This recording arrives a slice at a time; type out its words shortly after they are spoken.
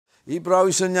ഈ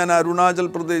പ്രാവശ്യം ഞാൻ അരുണാചൽ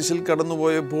പ്രദേശിൽ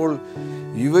കടന്നുപോയപ്പോൾ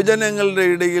യുവജനങ്ങളുടെ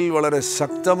ഇടയിൽ വളരെ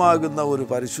ശക്തമാകുന്ന ഒരു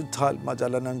പരിശുദ്ധാത്മ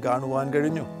ചലനം കാണുവാൻ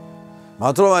കഴിഞ്ഞു.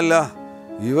 മാത്രമല്ല,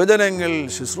 യുവജനങ്ങൾ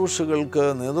ശുശ്രൂഷകൾക്ക്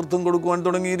നേതൃത്വം കൊടുക്കുവാൻ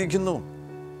തുടങ്ങിയിരിക്കുന്നു.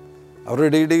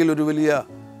 അവരുടെ ഇടയിൽ ഒരു വലിയ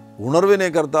ഉണർവിനെ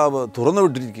കർത്താവ്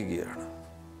തുറന്നുവിട്ടിരിക്കുകയാണ്.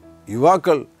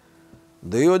 യുവാക്കൾ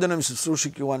ദൈവജനം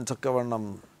ശുശ്രൂഷിക്കുവാൻ തക്കവണ്ണം,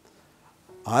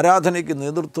 ആരാധനയ്ക്ക്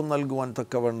നേതൃത്വം നൽകുവാൻ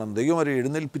തക്കവണ്ണം ദൈവം അവരെ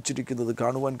എഴുന്നേൽപ്പിച്ചിരിക്കുന്നത്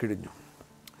കാണുവാൻ കഴിഞ്ഞു.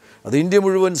 അത് ഇന്ത്യ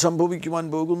മുഴുവൻ സംഭവിക്കുവാൻ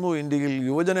പോകുന്നു. ഇന്ത്യയിൽ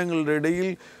യുവജനങ്ങളുടെ ഇടയിൽ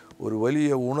ഒരു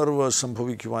വലിയ ഉണർവ്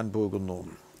സംഭവിക്കുവാൻ പോകുന്നു.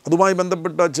 അതുമായി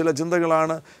ബന്ധപ്പെട്ട ചില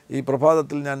ചിന്തകളാണ് ഈ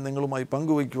പ്രഭാതത്തിൽ ഞാൻ നിങ്ങളുമായി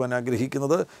പങ്കുവയ്ക്കുവാൻ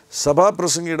ആഗ്രഹിക്കുന്നത്.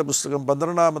 സഭാപ്രസംഗിയുടെ പുസ്തകം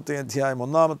 12-ാമത്തെ അധ്യായം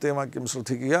 1-ാമത്തെ വാക്യം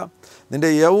ശ്രദ്ധിക്കുക.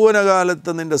 നിൻ്റെ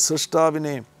യൗവനകാലത്ത് നിൻ്റെ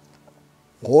സൃഷ്ടാവിനെ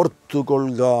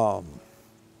ഓർത്തുകൊള്ളുക.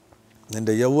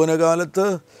 നിൻ്റെ യൗവനകാലത്ത്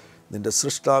നിൻ്റെ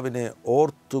സൃഷ്ടാവിനെ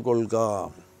ഓർത്തുകൊള്ളുക.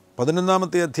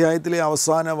 11-ാമത്തെ അധ്യായത്തിലെ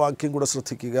അവസാന വാക്യം കൂടെ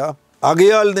ശ്രദ്ധിക്കുക.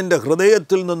 ആകയാൽ നിൻ്റെ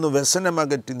ഹൃദയത്തിൽ നിന്ന്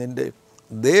വ്യസനമകറ്റി നിൻ്റെ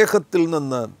ദേഹത്തിൽ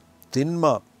നിന്ന് തിന്മ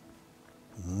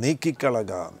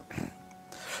നീക്കിക്കളക.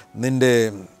 നിൻ്റെ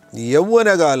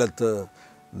യൗവനകാലത്ത്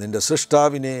നിൻ്റെ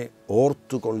സൃഷ്ടാവിനെ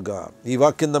ഓർത്തുകൊള്ളുക. ഈ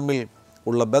വാക്യം തമ്മിൽ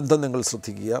ഉള്ള ബന്ധം നിങ്ങൾ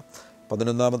ശ്രദ്ധിക്കുക.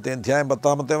 11-ാമത്തെ അധ്യായം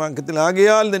 10-ാമത്തെ വാക്യത്തിൽ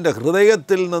ആകയാൽ നിൻ്റെ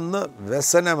ഹൃദയത്തിൽ നിന്ന്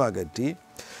വ്യസനമകറ്റി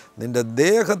നിൻ്റെ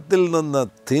ദേഹത്തിൽ നിന്ന്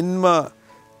തിന്മ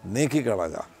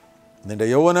നീക്കിക്കളക. നിൻ്റെ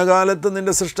യൗവനകാലത്ത്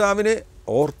നിൻ്റെ സൃഷ്ടാവിനെ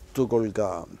ഓർത്തുകൊള്ളുക.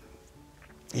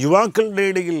 യുവാക്കളുടെ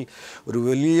ഇടയിൽ ഒരു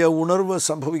വലിയ ഉണർവ്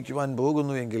സംഭവിക്കുവാൻ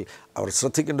പോകുന്നുവെങ്കിൽ അവർ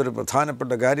ശ്രദ്ധിക്കേണ്ട ഒരു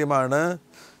പ്രധാനപ്പെട്ട കാര്യമാണ്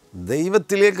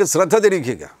ദൈവത്തിലേക്ക് ശ്രദ്ധ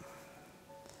തിരിക്കുക.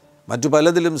 മറ്റു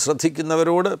പലതിലും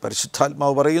ശ്രദ്ധിക്കുന്നവരോട്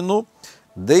പരിശുദ്ധാത്മാവ് പറയുന്നു,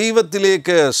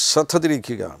 ദൈവത്തിലേക്ക് ശ്രദ്ധ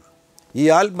തിരിക്കുക. ഈ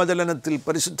ആത്മചലനത്തിൽ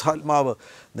പരിശുദ്ധാത്മാവ്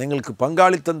നിങ്ങൾക്ക്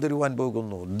പങ്കാളിത്തം തരുവാൻ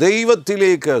പോകുന്നു.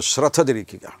 ദൈവത്തിലേക്ക് ശ്രദ്ധ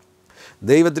തിരിക്കുക.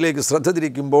 ദൈവത്തിലേക്ക് ശ്രദ്ധ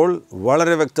തിരിക്കുമ്പോൾ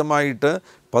വളരെ വ്യക്തമായിട്ട്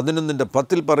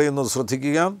 11:10 പറയുന്നത്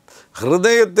ശ്രദ്ധിക്കുക.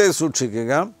 ഹൃദയത്തെ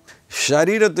സൂക്ഷിക്കുക,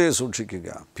 ശരീരത്തെ സൂക്ഷിക്കുക.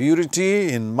 Purity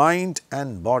in mind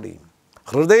and body.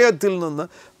 ഹൃദയത്തിൽ നിന്ന്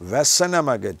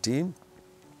വ്യസനമകറ്റി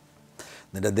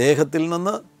നിൻ്റെ ദേഹത്തിൽ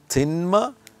നിന്ന് തിന്മ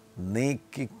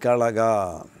നീക്കിക്കളക.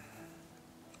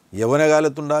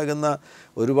 യൗവനകാലത്തുണ്ടാകുന്ന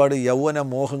ഒരുപാട് യൗവന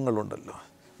മോഹങ്ങളുണ്ടല്ലോ.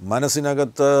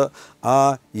 മനസ്സിനകത്ത് ആ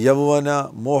യൗവന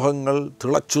മോഹങ്ങൾ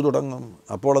തിളച്ചു തുടങ്ങും.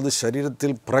 അപ്പോൾ അത്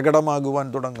ശരീരത്തിൽ പ്രകടമാകുവാൻ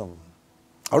തുടങ്ങും.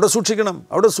 അവിടെ സൂക്ഷിക്കണം,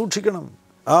 അവിടെ സൂക്ഷിക്കണം,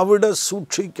 അവിടെ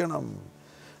സൂക്ഷിക്കണം.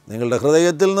 നിങ്ങളുടെ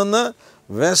ഹൃദയത്തിൽ നിന്ന്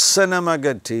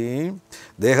വ്യസനമകറ്റി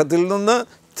ദേഹത്തിൽ നിന്ന്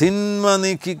തിന്മ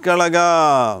നീക്കിക്കളക.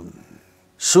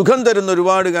 സുഖം തരുന്ന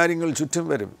ഒരുപാട് കാര്യങ്ങൾ ചുറ്റും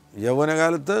വരും.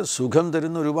 യൗവനകാലത്ത് സുഖം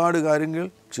തരുന്ന ഒരുപാട് കാര്യങ്ങൾ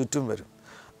ചുറ്റും വരും.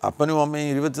 അപ്പനും അമ്മയും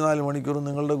 24 മണിക്കൂറും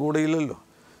നിങ്ങളുടെ കൂടെയില്ലല്ലോ.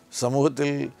 സമൂഹത്തിൽ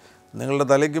നിങ്ങളുടെ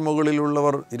തലയ്ക്ക്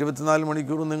മുകളിലുള്ളവർ 24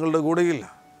 മണിക്കൂറും നിങ്ങളുടെ കൂടെയില്ല.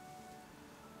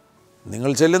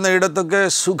 നിങ്ങൾ ചെല്ലുന്ന ഇടത്തൊക്കെ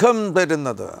സുഖം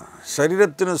തരുന്നത്,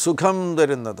 ശരീരത്തിന് സുഖം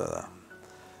തരുന്നത്,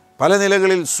 പല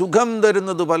നിലകളിൽ സുഖം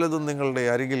തരുന്നത് പലതും നിങ്ങളുടെ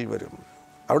അരികിൽ വരും.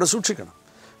 അവിടെ സൂക്ഷിക്കണം.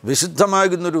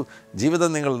 വിശുദ്ധമാകുന്നൊരു ജീവിതം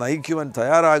നിങ്ങൾ നയിക്കുവാൻ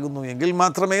തയ്യാറാകുന്നു എങ്കിൽ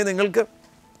മാത്രമേ നിങ്ങൾക്ക്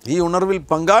ഈ ഉണർവിൽ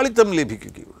പങ്കാളിത്തം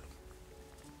ലഭിക്കുകയുള്ളൂ.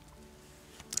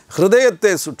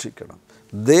 ഹൃദയത്തെ സൂക്ഷിക്കണം,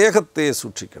 ദേഹത്തെ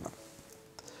സൂക്ഷിക്കണം.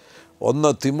 1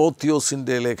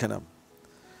 തിമോത്തിയോസിൻ്റെ ലേഖനം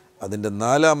അതിൻ്റെ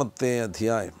 4-ാമത്തെ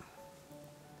അധ്യായം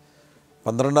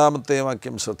 12-ാമത്തെ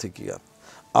വാക്യം ശ്രദ്ധിക്കുക.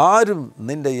 ആരും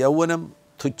നിൻ്റെ യൗവനം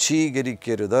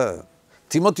തുച്ഛീകരിക്കരുത്.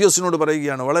 തിമോത്തിയോസിനോട്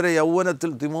പറയുകയാണ്. വളരെ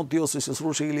യൗവനത്തിൽ തിമോത്തിയോസ്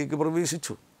ശുശ്രൂഷയിലേക്ക്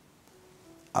പ്രവേശിച്ചു.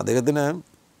 അദ്ദേഹത്തിന്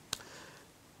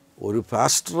ഒരു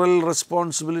പാസ്റ്ററൽ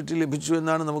റെസ്പോൺസിബിലിറ്റി ലഭിച്ചു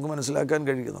എന്നാണ് നമുക്ക് മനസ്സിലാക്കാൻ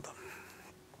കഴിയുന്നത്.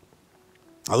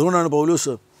 അതുകൊണ്ടാണ്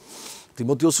പൗലോസ്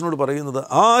തിമോത്തിയോസിനോട് പറയുന്നത്,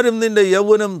 ആരും നിൻ്റെ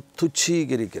യൗവനം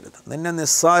തുച്ഛീകരിക്കരുത്. നിന്നെ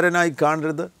നിസ്സാരനായി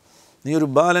കാണരുത്. നീ ഒരു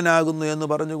ബാലനാകുന്നു എന്ന്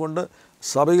പറഞ്ഞുകൊണ്ട്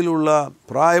സഭയിലുള്ള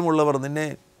പ്രായമുള്ളവർ നിന്നെ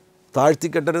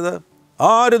താഴ്ത്തിക്കെട്ടരുത്.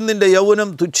 ആരും നിൻ്റെ യൗവനം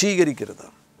തുച്ഛീകരിക്കരുത്.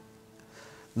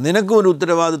 നിനക്കും ഒരു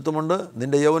ഉത്തരവാദിത്വമുണ്ട്.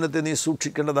 നിൻ്റെ യൗവനത്തെ നീ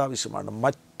സൂക്ഷിക്കേണ്ടത് ആവശ്യമാണ്.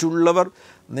 മറ്റുള്ളവർ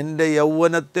നിൻ്റെ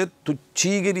യൗവനത്തെ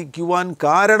തുച്ഛീകരിക്കുവാൻ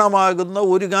കാരണമാകുന്ന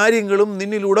ഒരു കാര്യങ്ങളും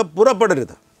നിന്നിലൂടെ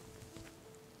പുറപ്പെടരുത്.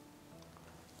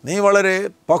 നീ വളരെ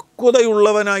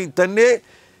പക്വതയുള്ളവനായി തന്നെ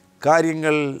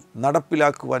കാര്യങ്ങൾ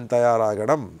നടപ്പിലാക്കുവാൻ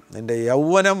തയ്യാറാകണം. നിൻ്റെ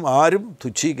യൗവനം ആരും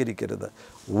തുച്ഛീകരിക്കരുത്.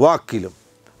 വാക്കിലും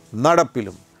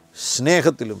നടപ്പിലും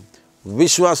സ്നേഹത്തിലും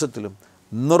വിശ്വാസത്തിലും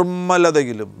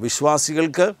നിർമ്മലതയിലും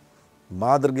വിശ്വാസികൾക്ക്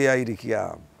മാതൃകയായിരിക്കുക.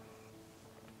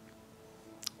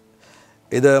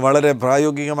 ഇത് വളരെ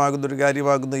പ്രായോഗികമാകുന്നൊരു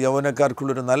കാര്യമാകുന്ന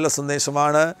യൗവനക്കാർക്കുള്ളൊരു നല്ല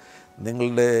സന്ദേശമാണ്.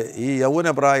 നിങ്ങളുടെ ഈ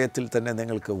യൗവനപ്രായത്തിൽ തന്നെ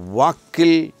നിങ്ങൾക്ക്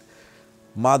വാക്കിൽ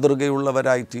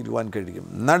മാതൃകയുള്ളവരായി തീരുവാൻ കഴിയും.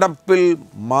 നടപ്പിൽ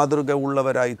മാതൃക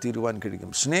ഉള്ളവരായി തീരുവാൻ കഴിയും.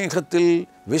 സ്നേഹത്തിൽ,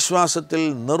 വിശ്വാസത്തിൽ,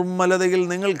 നിർമ്മലതയിൽ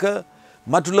നിങ്ങൾക്ക്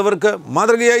മറ്റുള്ളവർക്ക്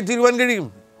മാതൃകയായി തീരുവാൻ കഴിയും.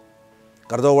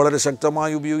 കർത്താവ് വളരെ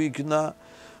ശക്തമായി ഉപയോഗിക്കുന്ന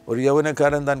ഒരു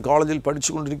യൗവനക്കാരൻ താൻ കോളേജിൽ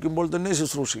പഠിച്ചുകൊണ്ടിരിക്കുമ്പോൾ തന്നെ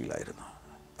ശുശ്രൂഷയിലായിരുന്നു.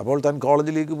 അപ്പോൾ താൻ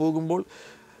കോളേജിലേക്ക് പോകുമ്പോൾ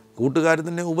കൂട്ടുകാർ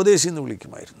തന്നെ ഉപദേശി എന്ന്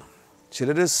വിളിക്കുമായിരുന്നു.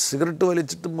 ചിലർ സിഗരറ്റ്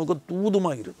വലിച്ചിട്ട്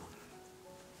മുഖത്തൂതുമായിരുന്നു.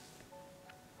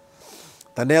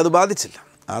 തന്നെ അത് ബാധിച്ചില്ല.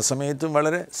 ആ സമയത്തും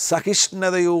വളരെ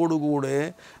സഹിഷ്ണുതയോടുകൂടെ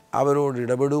അവരോട്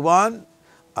ഇടപെടുവാൻ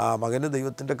ആ മകന്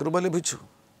ദൈവത്തിൻ്റെ കൃപ ലഭിച്ചു.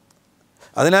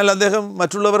 അതിനാൽ അദ്ദേഹം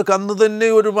മറ്റുള്ളവർക്ക് അന്ന് തന്നെ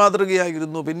ഒരു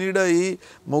മാതൃകയായിരുന്നു. പിന്നീട് ഈ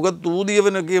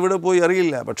മുഖത്തൂതിയവനൊക്കെ എവിടെ പോയി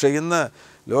അറിയില്ല. പക്ഷേ ഇന്ന്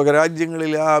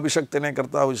ലോകരാജ്യങ്ങളിൽ ആ അഭിഷക്തനെ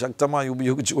കർത്താവ് ശക്തമായി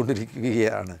ഉപയോഗിച്ചു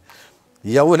കൊണ്ടിരിക്കുകയാണ്.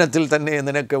 യൗവനത്തിൽ തന്നെ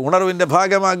നിനക്ക് ഉണർവിൻ്റെ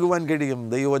ഭാഗമാകുവാൻ കഴിയും.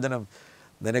 ദൈവവചനം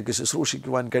നിനക്ക്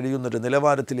ശുശ്രൂഷിക്കുവാൻ കഴിയുന്നൊരു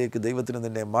നിലവാരത്തിലേക്ക് ദൈവത്തിന്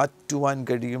നിന്നെ മാറ്റുവാൻ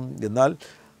കഴിയും. എന്നാൽ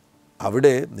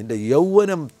അവിടെ നിൻ്റെ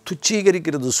യൗവനം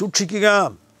തുച്ഛീകരിക്കരുത്, സൂക്ഷിക്കുക.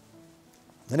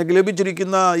 നിനക്ക്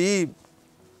ലഭിച്ചിരിക്കുന്ന ഈ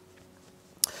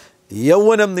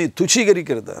യൗവനം നീ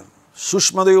തുച്ഛീകരിക്കരുത്.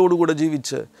 സൂക്ഷ്മതയോടുകൂടെ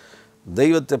ജീവിച്ച്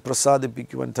ദൈവത്തെ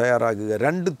പ്രസാദിപ്പിക്കുവാൻ തയ്യാറാകുക.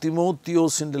 2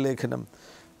 തിമോത്തിയോസിൻ്റെ ലേഖനം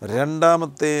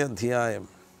 2-ാമത്തെ അധ്യായം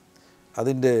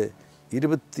അതിൻ്റെ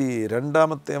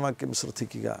 22-ാമത്തെ വാക്യം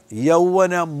ശ്രദ്ധിക്കുക.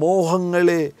 യൗവന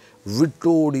മോഹങ്ങളെ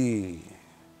വിട്ടോടി.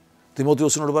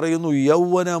 തിമോത്തിയോസിനോട് പറയുന്നു,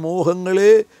 യൗവന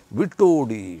മോഹങ്ങളെ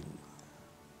വിട്ടോടി.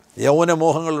 യൗവന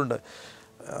മോഹങ്ങളുണ്ട്.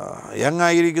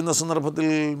 യങ്ങായിരിക്കുന്ന സന്ദർഭത്തിൽ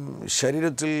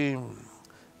ശരീരത്തിൽ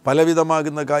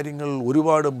പലവിധമാകുന്ന കാര്യങ്ങൾ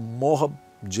ഒരുപാട് മോഹം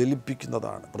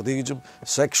ജ്വലിപ്പിക്കുന്നതാണ്. പ്രത്യേകിച്ചും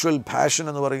സെക്ഷൽ പാഷൻ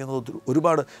എന്ന് പറയുന്നത്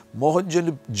ഒരുപാട് മോഹം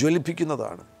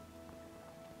ജ്വലിപ്പിക്കുന്നതാണ്.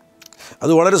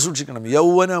 അത് വളരെ സൂക്ഷിക്കണം.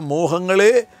 യൗവന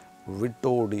മോഹങ്ങളെ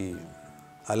വിട്ടോടി.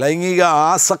 അലൈംഗിക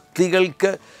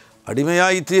ആസക്തികൾക്ക്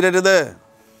അടിമയായിത്തീരരുത്.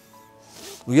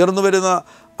 ഉയർന്നു വരുന്ന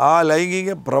ആ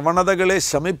ലൈംഗിക പ്രവണതകളെ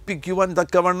ശമിപ്പിക്കുവാൻ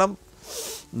തക്കവണ്ണം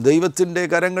ദൈവത്തിൻ്റെ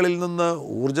കരങ്ങളിൽ നിന്ന്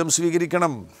ഊർജം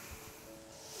സ്വീകരിക്കണം.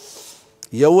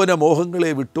 യൗവന മോഹങ്ങളെ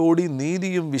വിട്ടോടി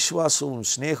നീതിയും വിശ്വാസവും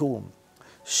സ്നേഹവും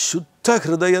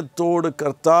ശുദ്ധഹൃദയത്തോട്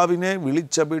കർത്താവിനെ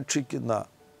വിളിച്ചപേക്ഷിക്കുന്ന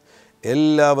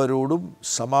എല്ലാവരോടും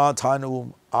സമാധാനവും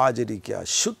ആചരിക്കുക.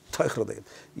 ശുദ്ധഹൃദയം.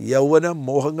 യൗവന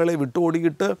മോഹങ്ങളെ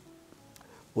വിട്ടോടിയിട്ട്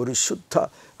ഒരു ശുദ്ധ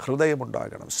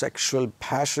ഹൃദയമുണ്ടാകണം. സെക്ഷൽ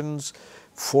പാഷൻസ്,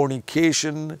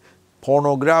 ഫോണിക്കേഷൻ,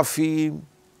 പോണോഗ്രാഫി,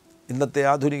 ഇന്നത്തെ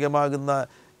ആധുനികമാകുന്ന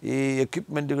ഈ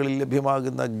എക്യുപ്മെൻറ്റുകളിൽ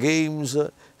ലഭ്യമാകുന്ന ഗെയിംസ്,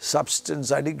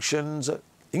 സബ്സ്റ്റൻസ് അഡിക്ഷൻസ്,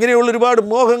 ഇങ്ങനെയുള്ള ഒരുപാട്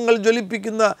മോഹങ്ങൾ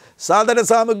ജ്വലിപ്പിക്കുന്ന സാധന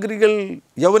സാമഗ്രികൾ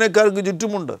യൗവനക്കാർക്ക്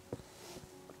ചുറ്റുമുണ്ട്.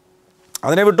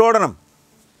 അതിനെ വിട്ടോടണം.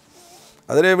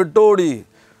 അതിനെ വിട്ടോടി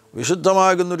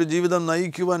വിശുദ്ധമാകുന്നൊരു ജീവിതം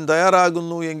നയിക്കുവാൻ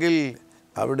തയ്യാറാകുന്നു എങ്കിൽ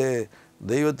അവിടെ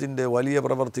ദൈവത്തിൻ്റെ വലിയ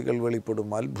പ്രവർത്തികൾ വെളിപ്പെടും,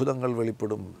 അത്ഭുതങ്ങൾ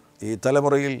വെളിപ്പെടും. ഈ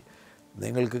തലമുറയിൽ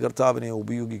നിങ്ങൾക്ക് കർത്താവിനെ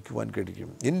ഉപയോഗിക്കുവാൻ കഴിയും.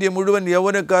 ഇന്ത്യ മുഴുവൻ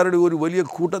യൗവനക്കാരുടെ ഒരു വലിയ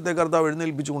കൂട്ടത്തെ കർത്താവ്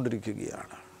എഴുന്നേൽപ്പിച്ചു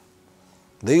കൊണ്ടിരിക്കുകയാണ്.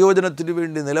 ദൈവവചനത്തിനു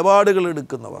വേണ്ടി നിലപാടുകൾ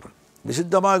എടുക്കുന്നവർ,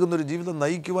 വിശുദ്ധമാകുന്നൊരു ജീവിതം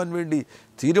നയിക്കുവാൻ വേണ്ടി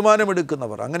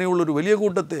തീരുമാനമെടുക്കുന്നവർ, അങ്ങനെയുള്ളൊരു വലിയ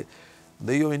കൂട്ടത്തെ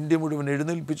ദൈവം ഇന്ത്യ മുഴുവൻ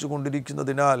എഴുന്നേൽപ്പിച്ചു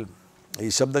കൊണ്ടിരിക്കുന്നതിനാൽ ഈ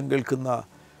ശബ്ദം കേൾക്കുന്ന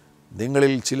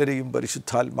നിങ്ങളിൽ ചിലരെയും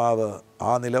പരിശുദ്ധാത്മാവ്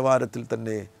ആ നിലവാരത്തിൽ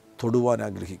തന്നെ തൊടുവാൻ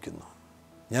ആഗ്രഹിക്കുന്നു.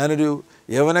 ഞാനൊരു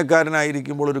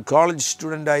യൗവനക്കാരനായിരിക്കുമ്പോൾ, ഒരു കോളേജ്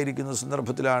സ്റ്റുഡൻ്റ് ആയിരിക്കുന്ന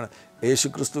സന്ദർഭത്തിലാണ്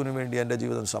യേശുക്രിസ്തുവിന് വേണ്ടി എൻ്റെ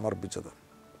ജീവിതം സമർപ്പിച്ചത്.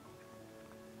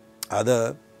 അത്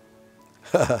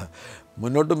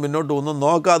മുന്നോട്ടും ഒന്നും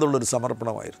നോക്കാതുള്ളൊരു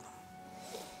സമർപ്പണമായിരുന്നു.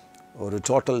 ഒരു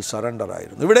ടോട്ടൽ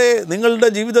സറണ്ടറായിരുന്നു. ഇവിടെ നിങ്ങളുടെ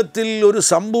ജീവിതത്തിൽ ഒരു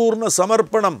സമ്പൂർണ്ണ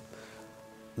സമർപ്പണം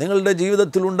നിങ്ങളുടെ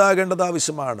ജീവിതത്തിൽ ഉണ്ടാകേണ്ടത്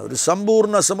ആവശ്യമാണ്. ഒരു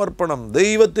സമ്പൂർണ്ണ സമർപ്പണം,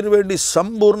 ദൈവത്തിന് വേണ്ടി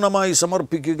സമ്പൂർണ്ണമായി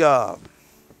സമർപ്പിക്കുക.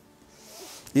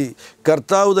 ഈ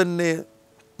കർത്താവ് തന്നെ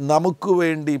നമുക്ക്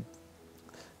വേണ്ടി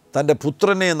തൻ്റെ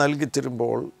പുത്രനെ നൽകി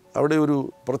തരുമ്പോൾ അവിടെ ഒരു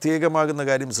പ്രത്യേകമാകുന്ന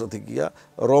കാര്യം ശ്രദ്ധിക്കുക.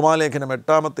 റോമാലേഖനം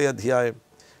 8-ാമത്തെ അധ്യായം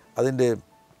അതിൻ്റെ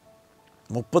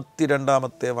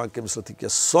 32-ാമത്തെ വാക്യം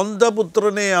ശ്രദ്ധിക്കുക. സ്വന്തം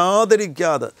പുത്രനെ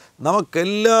ആദരിക്കാതെ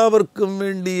നമുക്കെല്ലാവർക്കും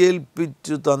വേണ്ടി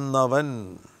ഏൽപ്പിച്ചു തന്നവൻ.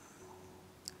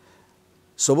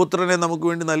 സ്വപുത്രനെ നമുക്ക്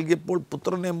വേണ്ടി നൽകിയപ്പോൾ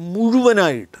പുത്രനെ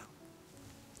മുഴുവനായിട്ട്,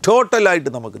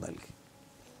 ടോട്ടലായിട്ട് നമുക്ക് നൽകി.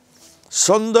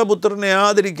 സ്വന്തം പുത്രനെ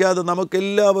ആദരിക്കാതെ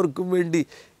നമുക്കെല്ലാവർക്കും വേണ്ടി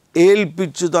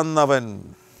ഏൽപ്പിച്ചു തന്നവൻ.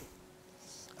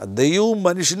 ദൈവവും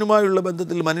മനുഷ്യനുമായുള്ള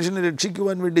ബന്ധത്തിൽ മനുഷ്യനെ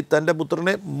രക്ഷിക്കുവാൻ വേണ്ടി തൻ്റെ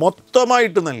പുത്രനെ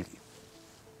മൊത്തമായിട്ട് നൽകി.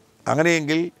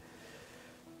 അങ്ങനെയെങ്കിൽ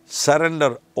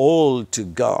surrender all to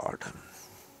God,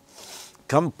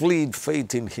 complete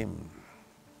faith in him.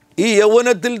 ഈ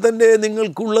യൗവനത്തിൽ തന്നെ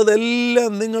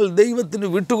നിങ്ങൾക്കുള്ളതെല്ലാം നിങ്ങൾ ദൈവത്തിന്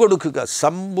വിട്ടുകൊടുക്കുക.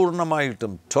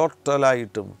 സമ്പൂർണ്ണമായിട്ടും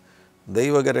ടോട്ടലായിട്ടും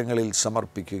ദൈവകരങ്ങളിൽ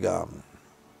സമർപ്പിക്കുക.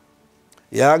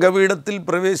 യാഗപീഠത്തിൽ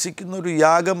പ്രവേശിക്കുന്ന ഒരു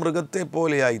യാഗമൃഗത്തെ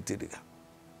പോലെ ആയിത്തീരുക.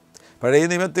 പഴയ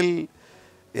നിയമത്തിൽ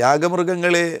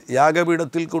യാഗമൃഗങ്ങളെ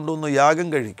യാഗപീഠത്തിൽ കൊണ്ടുവന്ന് യാഗം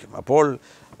കഴിക്കും. അപ്പോൾ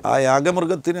ആ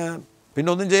യാഗമൃഗത്തിന്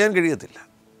പിന്നൊന്നും ചെയ്യാൻ കഴിയത്തില്ല.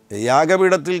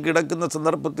 യാഗപീഠത്തിൽ കിടക്കുന്ന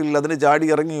സന്ദർഭത്തിൽ അതിന് ചാടി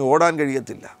ഇറങ്ങി ഓടാൻ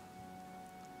കഴിയത്തില്ല.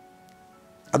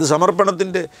 അത്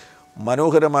സമർപ്പണത്തിൻ്റെ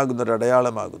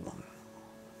മനോഹരമാകുന്നൊരടയാളമാകുന്നു.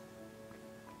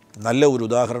 നല്ല ഒരു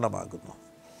ഉദാഹരണമാകുന്നു.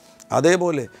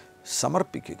 അതേപോലെ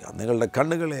സമർപ്പിക്കുക. നിങ്ങളുടെ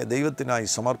കണ്ണുകളെ ദൈവത്തിനായി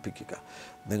സമർപ്പിക്കുക.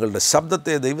 നിങ്ങളുടെ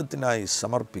ശബ്ദത്തെ ദൈവത്തിനായി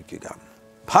സമർപ്പിക്കുക.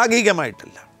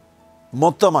 ഭാഗികമായിട്ടല്ല,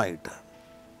 മൊത്തമായിട്ട്,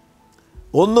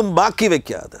 ഒന്നും ബാക്കി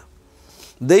വയ്ക്കാതെ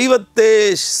ദൈവത്തെ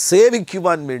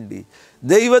സേവിക്കുവാൻ വേണ്ടി,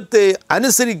 ദൈവത്തെ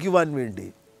അനുസരിക്കുവാൻ വേണ്ടി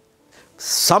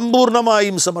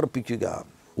സമ്പൂർണമായും സമർപ്പിക്കുക.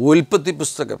 ഉൽപ്പത്തി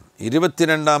പുസ്തകം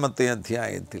 22-ാമത്തെ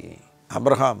അധ്യായത്തിൽ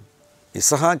അബ്രഹാം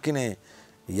ഇസഹാക്കിനെ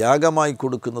യാഗമായി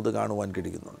കൊടുക്കുന്നത് കാണുവാൻ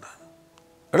കഴിയുന്നുണ്ട്.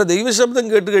 അവിടെ ദൈവശബ്ദം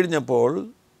കേട്ട് കഴിഞ്ഞപ്പോൾ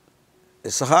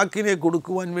ഇസഹാക്കിനെ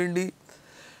കൊടുക്കുവാൻ വേണ്ടി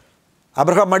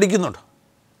അബ്രഹാം മടിക്കുന്നുണ്ട്.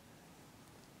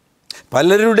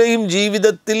 പലരുടെയും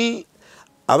ജീവിതത്തിൽ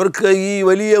അവർക്ക് ഈ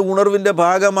വലിയ ഉണർവിൻ്റെ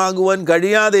ഭാഗമാകുവാൻ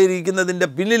കഴിയാതെ ഇരിക്കുന്നതിൻ്റെ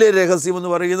പിന്നിലെ രഹസ്യമെന്ന്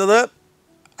പറയുന്നത്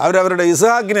അവരവരുടെ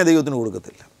ഇസഹാക്കിനെ ദൈവത്തിന്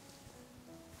കൊടുക്കത്തില്ല.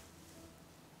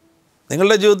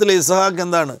 നിങ്ങളുടെ ജീവിതത്തിലെ ഇസഹാക്ക്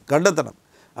എന്താണ് കണ്ടെത്തണം.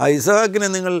 ആ ഇസഹാക്കിനെ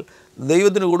നിങ്ങൾ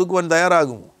ദൈവത്തിന് കൊടുക്കുവാൻ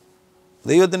തയ്യാറാകുമോ?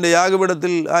 ദൈവത്തിൻ്റെ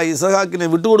യാഗപീഠത്തിൽ ആ ഇസഹാക്കിനെ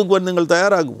വിട്ടുകൊടുക്കുവാൻ നിങ്ങൾ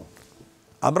തയ്യാറാകുമോ?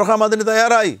 അബ്രഹാം അതിന്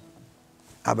തയ്യാറായി.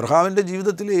 അബ്രഹാമിൻ്റെ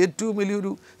ജീവിതത്തിലെ ഏറ്റവും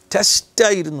വലിയൊരു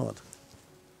ടെസ്റ്റായിരുന്നു അത്.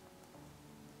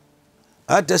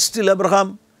 ആ ടെസ്റ്റിൽ അബ്രഹാം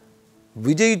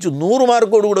വിജയിച്ചു. 100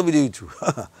 മാർക്കോടുകൂടെ വിജയിച്ചു.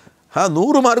 ആ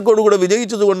 100 മാർക്കോടുകൂടെ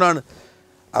വിജയിച്ചത് കൊണ്ടാണ്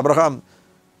അബ്രഹാം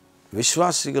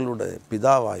വിശ്വാസികളുടെ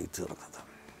പിതാവായി തീർന്നത്.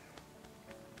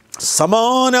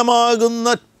 സമാനമാകുന്ന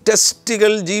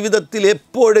ടെസ്റ്റുകൾ ജീവിതത്തിൽ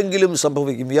എപ്പോഴെങ്കിലും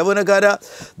സംഭവിക്കും. യൗവനക്കാര,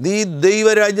 നീ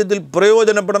ദൈവരാജ്യത്തിൽ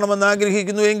പ്രയോജനപ്പെടണമെന്ന്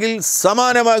ആഗ്രഹിക്കുന്നുവെങ്കിൽ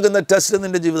സമാനമാകുന്ന ടെസ്റ്റ്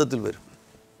നിൻ്റെ ജീവിതത്തിൽ വരും.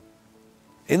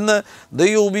 ഇന്ന്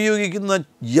ദൈവം ഉപയോഗിക്കുന്ന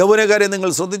യൗവനക്കാരെ നിങ്ങൾ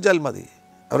ശ്രദ്ധിച്ചാൽ മതി.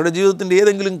 അവരുടെ ജീവിതത്തിൻ്റെ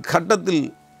ഏതെങ്കിലും ഘട്ടത്തിൽ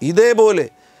ഇതേപോലെ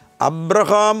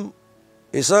അബ്രഹാം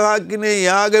ഇസഹാക്കിനെ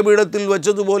യാഗപീഠത്തിൽ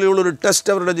വെച്ചതുപോലെയുള്ളൊരു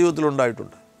ടെസ്റ്റ് അവരുടെ ജീവിതത്തിൽ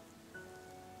ഉണ്ടായിട്ടുണ്ട്.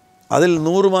 അതിൽ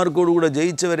 100 മാർക്കോടുകൂടെ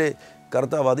ജയിച്ചവരെ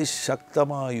കർത്താവ്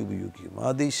അതിശക്തമായി ഉപയോഗിക്കും.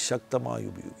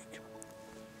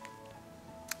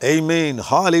 ആമേൻ,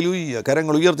 ഹല്ലേലൂയ.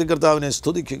 കരങ്ങൾ ഉയർത്തി കർത്താവിനെ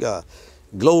സ്തുതിക്കുക.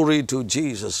 Glory to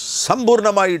Jesus.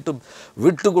 സമ്പൂർണ്ണമായിട്ടും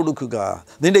വിട്ടുകൊടുക്കുക.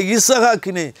 നിൻ്റെ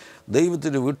ഇസഹാക്കിനെ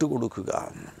ദൈവത്തിന് വിട്ടുകൊടുക്കുക.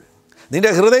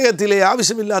 നിൻ്റെ ഹൃദയത്തിലെ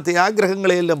ആവശ്യമില്ലാത്ത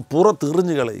ആഗ്രഹങ്ങളെയെല്ലാം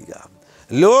പുറത്തെറിഞ്ഞു കളയുക.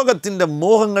 ലോകത്തിൻ്റെ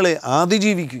മോഹങ്ങളെ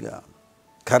അതിജീവിക്കുക.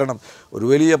 കാരണം ഒരു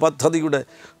വലിയ പദ്ധതിയുടെ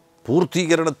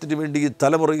പൂർത്തീകരണത്തിന് വേണ്ടി ഈ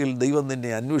തലമുറയിൽ ദൈവം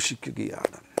നിന്നെ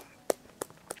അന്വേഷിക്കുകയാണ്.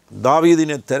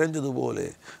 ദാവീദിനെ തെരഞ്ഞതുപോലെ,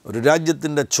 ഒരു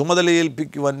രാജ്യത്തിൻ്റെ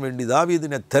ചുമതലയേൽപ്പിക്കുവാൻ വേണ്ടി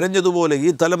ദാവീദിനെ തെരഞ്ഞതുപോലെ ഈ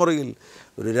തലമുറയിൽ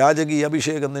ഒരു രാജകീയ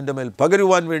അഭിഷേകം നിൻ്റെ മേൽ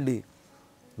പകരുവാൻ വേണ്ടി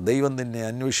ദൈവം നിന്നെ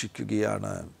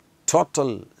അന്വേഷിക്കുകയാണ്.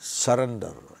 Total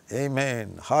surrender. ആമേൻ,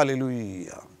 ഹല്ലേലൂയ.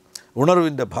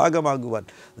 ഉണർവിൻ്റെ ഭാഗമാകുവാൻ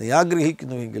നീ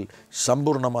ആഗ്രഹിക്കുന്നുവെങ്കിൽ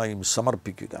സമ്പൂർണ്ണമായും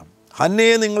സമർപ്പിക്കുക.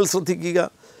 ഹന്നയെ നിങ്ങൾ ശ്രദ്ധിക്കുക.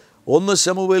 1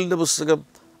 ശമൂവേലിൻ്റെ പുസ്തകം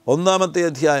 1-ാമത്തെ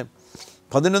അധ്യായം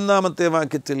 11-ാമത്തെ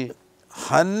വാക്യത്തിൽ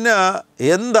ഹന്ന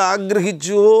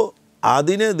എന്താഗ്രഹിച്ചുവോ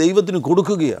അതിനെ ദൈവത്തിന്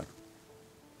കൊടുക്കുകയാണ്.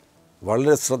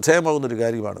 വളരെ ശ്രദ്ധേയമാകുന്നൊരു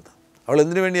കാര്യമാണത്. അവൾ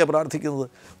എന്തിനു വേണ്ടിയാണ് പ്രാർത്ഥിക്കുന്നത്?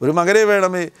 ഒരു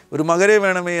മകനെ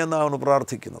വേണമേ എന്നാണ്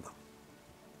പ്രാർത്ഥിക്കുന്നത്.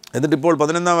 എന്നിട്ടിപ്പോൾ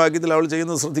 11-ാം വാക്യത്തിൽ അവൾ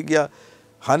ചെയ്യുന്നത് ശ്രദ്ധിക്കുക.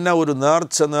 ഹന്ന ഒരു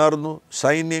നേർച്ച നേർന്നു.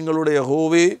 സൈന്യങ്ങളുടെ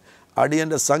യഹോവേ,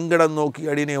 അടിയൻ്റെ സങ്കടം നോക്കി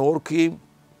അടിയനെ ഓർക്കുകയും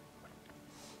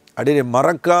അടിയനെ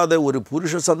മറക്കാതെ ഒരു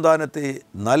പുരുഷ സന്താനത്തെ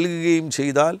നൽകുകയും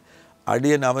ചെയ്താൽ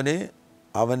അടിയൻ അവനെ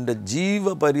അവൻ്റെ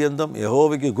ജീവപര്യന്തം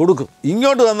യഹോവയ്ക്ക് കൊടുക്കും.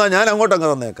 ഇങ്ങോട്ട് തന്നാൽ ഞാൻ അങ്ങോട്ടങ്ങ്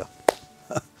തന്നേക്കാം.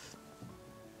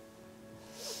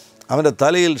 അവൻ്റെ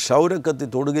തലയിൽ ക്ഷൗരക്കത്തി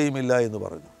തൊടുകയുമില്ല എന്ന്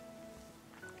പറഞ്ഞു.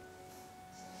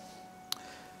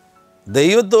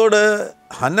 ദൈവത്തോട്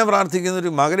ഹന്ന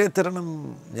പ്രാർത്ഥിക്കുന്നൊരു മകനെ തരണം.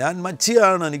 ഞാൻ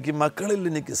മച്ചിയാണ്, എനിക്ക് മക്കളിൽ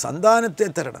എനിക്ക് സന്താനത്തെ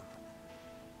തരണം.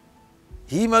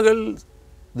 ഈ മകൾ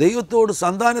ദൈവത്തോട്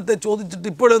സന്താനത്തെ ചോദിച്ചിട്ട്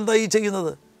ഇപ്പോഴെന്താ ഈ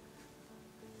ചെയ്യുന്നത്?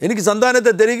 എനിക്ക്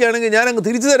സന്താനത്തെ തരികയാണെങ്കിൽ ഞാനങ്ങ്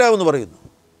തിരിച്ചു തരാമെന്ന് പറയുന്നു.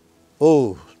 ഓ,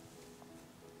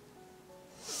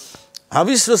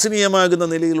 അവിശ്വസനീയമാകുന്ന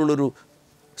നിലയിലുള്ളൊരു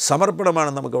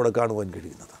സമർപ്പണമാണ് നമുക്കവിടെ കാണുവാൻ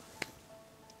കഴിയുന്നത്.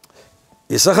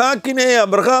 ഇസഹാക്കിനെ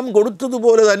അബ്രഹാം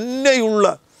കൊടുത്തതുപോലെ തന്നെയുള്ള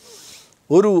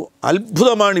ഒരു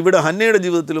അത്ഭുതമാണ് ഇവിടെ ഹന്നയുടെ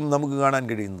ജീവിതത്തിലും നമുക്ക് കാണാൻ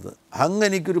കഴിയുന്നത്. അങ്ങ്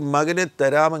എനിക്കൊരു മകനെ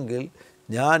തരാമെങ്കിൽ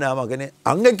ഞാൻ ആ മകനെ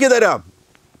അങ്ങയ്ക്ക് തരാം.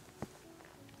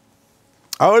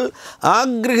 അവൾ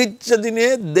ആഗ്രഹിച്ചതിനെ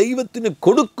ദൈവത്തിന്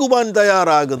കൊടുക്കുവാൻ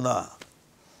തയ്യാറാകുന്ന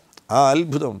ആ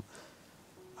അത്ഭുതം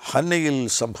ഹന്നയിൽ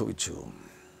സംഭവിച്ചു.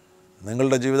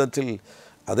 നിങ്ങളുടെ ജീവിതത്തിൽ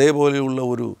അതേപോലെയുള്ള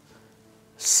ഒരു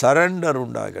സറണ്ടർ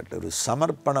ഉണ്ടാകട്ടെ, ഒരു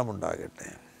സമർപ്പണം ഉണ്ടാകട്ടെ.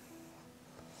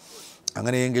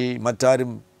 അങ്ങനെയെങ്കിൽ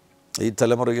മറ്റാരും ഈ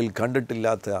തലമുറയിൽ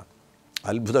കണ്ടിട്ടില്ലാത്ത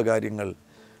അത്ഭുത കാര്യങ്ങൾ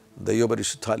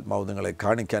ദൈവപരിശുദ്ധാത്മാവ് നിങ്ങളെ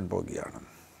കാണിക്കാൻ പോകുകയാണ്.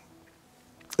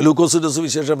 ലൂക്കോസിൻ്റെ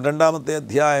സുവിശേഷം 2-ാമത്തെ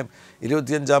അധ്യായം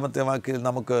 25-ാമത്തെ വാക്യത്തിൽ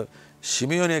നമുക്ക്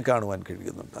ശിമിയോനെ കാണുവാൻ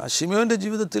കഴിയുന്നുണ്ട്. ആ ശിമിയോൻ്റെ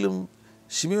ജീവിതത്തിലും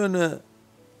ശിമിയോന്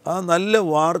ആ നല്ല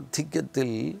വാർദ്ധക്യത്തിൽ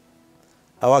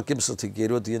ആ വാക്യം ശ്രദ്ധിക്കുക.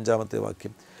 25-ാമത്തെ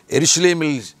വാക്യം.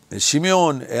 യെരുശലേമിൽ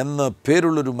ശിമയോൻ എന്ന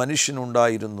പേരുള്ളൊരു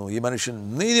മനുഷ്യനുണ്ടായിരുന്നു. ഈ മനുഷ്യൻ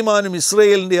നീതിമാനും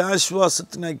ഇസ്രായേലിൻ്റെ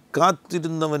ആശ്വാസത്തിനായി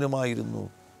കാത്തിരുന്നവനുമായിരുന്നു.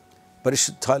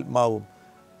 പരിശുദ്ധാത്മാവും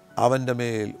അവൻ്റെ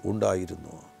മേൽ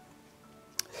ഉണ്ടായിരുന്നു.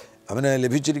 അവന്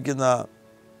ലഭിച്ചിരിക്കുന്ന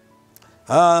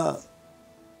ആ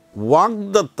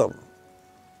വാഗ്ദത്തം,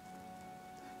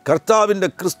 കർത്താവിൻ്റെ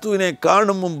ക്രിസ്തുവിനെ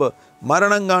കാണും മുമ്പ്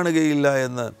മരണം കാണുകയില്ല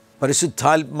എന്ന്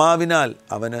പരിശുദ്ധാത്മാവിനാൽ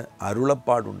അവന്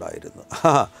അരുളപ്പാടുണ്ടായിരുന്നു.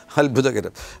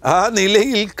 അത്ഭുതകരം. ആ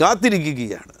നിലയിൽ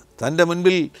കാത്തിരിക്കുകയാണ്. തൻ്റെ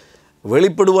മുൻപിൽ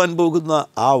വെളിപ്പെടുവാൻ പോകുന്ന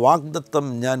ആ വാഗ്ദത്തം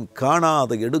ഞാൻ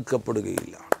കാണാതെ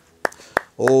എടുക്കപ്പെടുകയില്ല.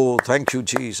 ഓ താങ്ക് യു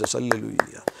ജീസസ്,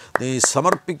 ഹല്ലേലൂയ. നീ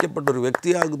സമർപ്പിക്കപ്പെട്ടൊരു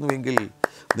വ്യക്തിയാകുന്നുവെങ്കിൽ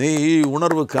നീ ഈ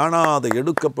ഉണർവ് കാണാതെ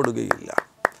എടുക്കപ്പെടുകയില്ല.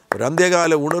 ഒരു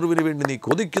അന്ത്യകാല ഉണർവിന് വേണ്ടി നീ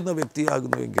കൊതിക്കുന്ന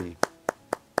വ്യക്തിയാകുന്നുവെങ്കിൽ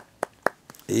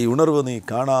ഈ ഉണർവ് നീ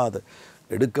കാണാതെ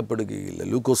എടുക്കപ്പെടുകയില്ല.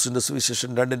 ലൂക്കോസിൻ്റെ സുവിശേഷം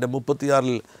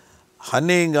 2:36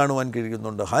 ഹന്നയും കാണുവാൻ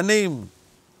കഴിയുന്നുണ്ട്. ഹന്നയും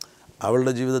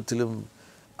അവളുടെ ജീവിതത്തിലും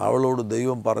അവളോട്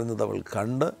ദൈവം പറഞ്ഞത് അവൾ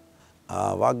കണ്ട് ആ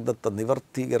വാഗ്ദത്ത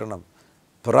നിവർത്തീകരണം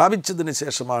പ്രാപിച്ചതിന്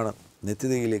ശേഷമാണ്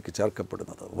നിത്യതയിലേക്ക്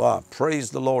ചേർക്കപ്പെടുന്നത്. വാ,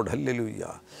 പ്രൈസ് ദ ലോർഡ്, ഹല്ലേലൂയ.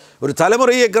 ഒരു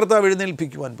തലമുറയെ കർത്താവ്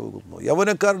എഴുന്നേൽപ്പിക്കുവാൻ പോകുന്നു.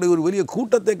 യൗവനക്കാരുടെ ഒരു വലിയ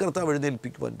കൂട്ടത്തെ കർത്താവ്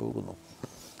എഴുന്നേൽപ്പിക്കുവാൻ പോകുന്നു.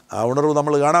 ആ ഉണർവ്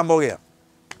നമ്മൾ കാണാൻ പോകുകയാണ്.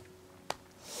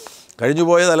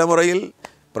 കഴിഞ്ഞുപോയ തലമുറയിൽ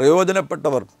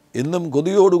പ്രയോജനപ്പെട്ടവർ ഇന്നും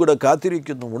കൊതിയോടുകൂടെ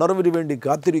കാത്തിരിക്കുന്നു, ഉണർവിന് വേണ്ടി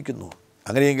കാത്തിരിക്കുന്നു.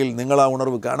 അങ്ങനെയെങ്കിൽ നിങ്ങൾ ആ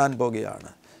ഉണർവ് കാണാൻ പോകുകയാണ്.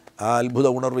 ആ അത്ഭുത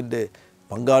ഉണർവിൻ്റെ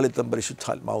പങ്കാളിത്തം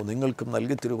പരിശുദ്ധാത്മാവ് നിങ്ങൾക്കും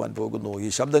നൽകി തരുവാൻ പോകുന്നു. ഈ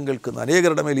ശബ്ദം കേൾക്കുന്ന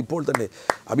അനേകരുടെ മേൽ ഇപ്പോൾ തന്നെ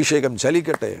അഭിഷേകം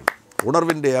ചലിക്കട്ടെ,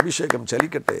 ഉണർവിൻ്റെ അഭിഷേകം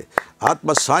ചലിക്കട്ടെ.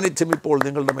 ആത്മസാന്നിധ്യം ഇപ്പോൾ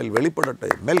നിങ്ങളുടെ മേൽ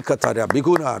വെളിപ്പെടട്ടെ. മെൽക്കത്തര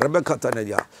ബിഗുന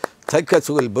റബക്കത്തനയ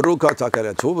തൈക്കസുൽ ബറൂഖത്തകര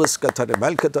ഛൂബസ്കത്തര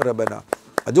മെൽക്കത്തരബന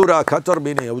അജൂര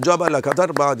ഖത്തർബിനി ഉജാബല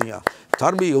ഖത്തർബാനിയ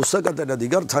താർബി ഉസകത്തന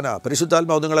ദിഗർധന.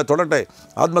 പരിശുദ്ധാത്മാവ് നിങ്ങളെ തൊടട്ടെ.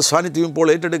 ആത്മസാന്നിധ്യം ഇപ്പോൾ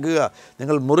ഏറ്റെടുക്കുക.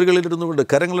 നിങ്ങൾ മുറികളിലിരുന്നു കൊണ്ട്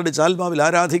കരങ്ങളടിച്ച് ആത്മാവിൽ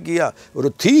ആരാധിക്കുക. ഒരു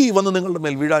തീ വന്ന് നിങ്ങളുടെ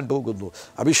മേൽ വീഴാൻ പോകുന്നു.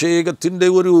 അഭിഷേകത്തിൻ്റെ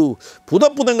ഒരു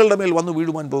പുതപ്പ് നിങ്ങളുടെ മേൽ വന്ന്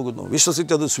വീഴുവാൻ പോകുന്നു.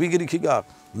 വിശ്വസിച്ചത് സ്വീകരിക്കുക.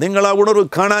 നിങ്ങൾ ആ ഉണർവ്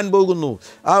കാണാൻ പോകുന്നു.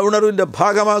 ആ ഉണർവിൻ്റെ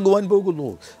ഭാഗമാകുവാൻ പോകുന്നു.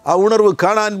 ആ ഉണർവ്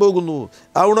കാണാൻ പോകുന്നു.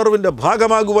 ആ ഉണർവിൻ്റെ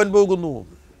ഭാഗമാകുവാൻ പോകുന്നു.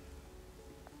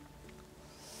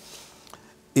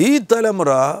 ഈ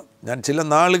തലമുറ ഞാൻ ചില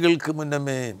നാളുകൾക്ക്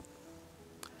മുന്നമേ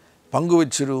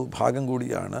പങ്കുവച്ചൊരു ഭാഗം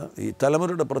കൂടിയാണ്. ഈ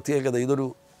തലമുറയുടെ പ്രത്യേകത ഇതൊരു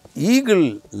ഈഗിൾ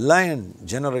ലയൺ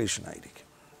ജനറേഷൻ ആയിരിക്കും.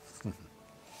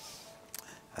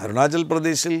 അരുണാചൽ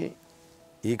പ്രദേശിൽ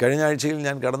ഈ കഴിഞ്ഞ ആഴ്ചയിൽ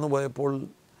ഞാൻ കടന്നുപോയപ്പോൾ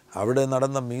അവിടെ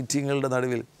നടന്ന മീറ്റിങ്ങുകളുടെ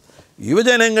നടുവിൽ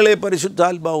യുവജനങ്ങളെ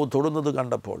പരിശുദ്ധാത്മാവ് തൊടുന്നത്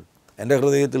കണ്ടപ്പോൾ എൻ്റെ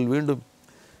ഹൃദയത്തിൽ വീണ്ടും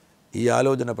ഈ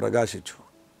ആലോചന പ്രകാശിച്ചു.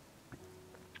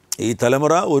 ഈ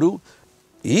തലമുറ ഒരു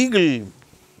ഈഗിൾ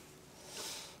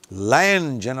ലയൺ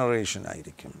ജനറേഷൻ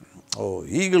ആയിരിക്കും. ഓ,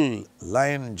 eagle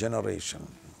lion generation.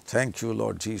 Thank you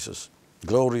Lord Jesus,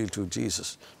 glory to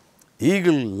Jesus.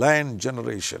 Eagle lion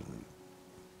generation.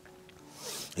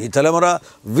 ഈ തലമുറ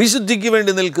വിശുദ്ധിക്ക്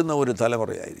വേണ്ടി നിൽക്കുന്ന ഒരു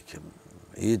തലമുറയായിരിക്കും.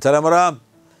 ഈ തലമുറ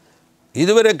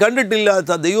ഇതുവരെ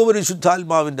കണ്ടിട്ടില്ലാത്ത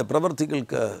ദൈവപരിശുദ്ധാത്മാവിൻ്റെ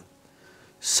പ്രവർത്തികൾക്ക്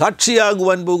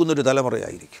സാക്ഷിയാകുവാൻ പോകുന്നൊരു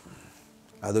തലമുറയായിരിക്കും.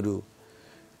 അതൊരു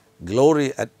ഗ്ലോറി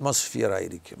അറ്റ്മോസ്ഫിയർ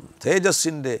ആയിരിക്കും.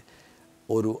 തേജസ്സിൻ്റെ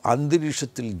ഒരു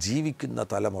അന്തരീക്ഷത്തിൽ ജീവിക്കുന്ന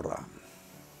തലമുറ.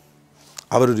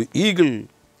 അവരൊരു ഈഗിൾ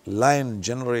ലയൺ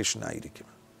ജനറേഷൻ ആയിരിക്കും.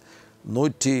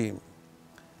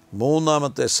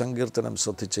 103 സങ്കീർത്തനം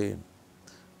ശ്രദ്ധിച്ചേ.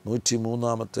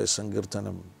 103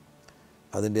 സങ്കീർത്തനം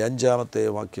അതിൻ്റെ 5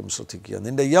 വാക്യം ശ്രദ്ധിക്കുക.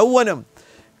 നിൻ്റെ യൗവനം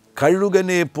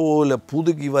കഴുകനെ പോലെ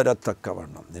പുതുകി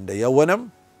വരത്തക്കവണ്ണം. നിൻ്റെ യൗവനം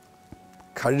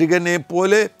കഴുകനെ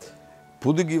പോലെ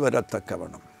പുതുകി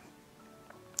വരത്തക്കവണ്ണം.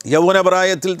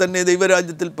 യൗവനപ്രായത്തിൽ തന്നെ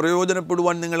ദൈവരാജ്യത്തിൽ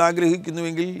പ്രയോജനപ്പെടുവാൻ നിങ്ങൾ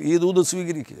ആഗ്രഹിക്കുന്നുവെങ്കിൽ ഈ ദൂത്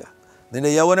സ്വീകരിക്കുക.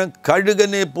 നിൻ്റെ യൗവനം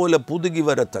കഴുകനെ പോലെ പുതുകി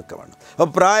വരത്തക്കവണ്ണം. അപ്പോൾ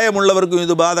പ്രായമുള്ളവർക്കും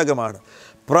ഇത് ബാധകമാണ്.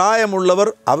 പ്രായമുള്ളവർ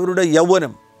അവരുടെ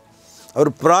യൗവനം, അവർ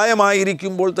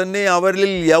പ്രായമായിരിക്കുമ്പോൾ തന്നെ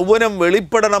അവരിൽ യൗവനം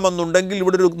വെളിപ്പെടണമെന്നുണ്ടെങ്കിൽ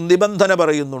ഇവിടെ ഒരു നിബന്ധന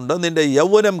പറയുന്നുണ്ട്. നിൻ്റെ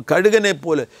യൗവനം കഴുകനെ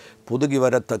പോലെ പുതുകി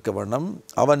വരത്തക്കവണ്ണം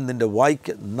അവൻ നിൻ്റെ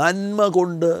വായ്ക്ക് നന്മ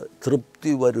കൊണ്ട്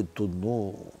തൃപ്തി വരുത്തുന്നു.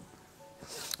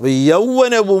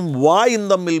 യൗവനവും വായും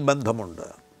തമ്മിൽ ബന്ധമുണ്ട്.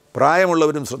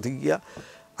 പ്രായമുള്ളവരും ശ്രദ്ധിക്കുക.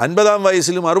 50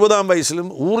 വയസ്സിലും 60 വയസ്സിലും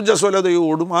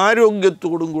ഊർജ്ജസ്വലതയോടും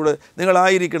ആരോഗ്യത്തോടും കൂടെ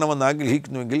നിങ്ങളായിരിക്കണമെന്ന്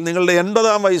ആഗ്രഹിക്കുന്നുവെങ്കിൽ നിങ്ങളുടെ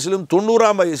 80 വയസ്സിലും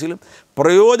 90 വയസ്സിലും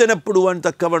പ്രയോജനപ്പെടുവാൻ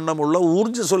തക്കവണ്ണമുള്ള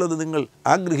ഊർജ്ജസ്വലത നിങ്ങൾ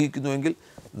ആഗ്രഹിക്കുന്നുവെങ്കിൽ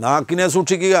നാക്കിനെ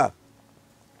സൂക്ഷിക്കുക.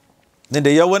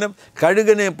 നിൻ്റെ യൗവനം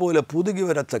കഴുകനെ പോലെ പുതുകി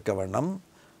വരത്തക്കവണ്ണം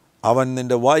അവൻ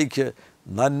നിൻ്റെ വായ്ക്ക്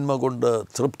നന്മ കൊണ്ട്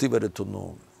തൃപ്തി വരുത്തുന്നു.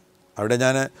 അവിടെ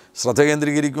ഞാൻ ശ്രദ്ധ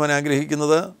കേന്ദ്രീകരിക്കുവാൻ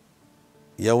ആഗ്രഹിക്കുന്നത്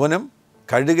യൗവനം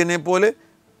കഴുകനെ പോലെ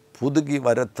പുതുകി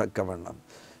വരത്തക്കവണ്ണം.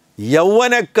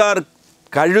 യൗവനക്കാർ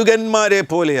കഴുകന്മാരെ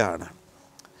പോലെയാണ്.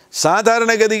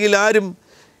 സാധാരണഗതിയിൽ ആരും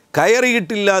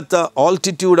കയറിയിട്ടില്ലാത്ത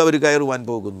ഓൾട്ടിറ്റ്യൂഡ് അവർ കയറുവാൻ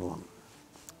പോകുന്നു.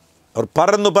 അവർ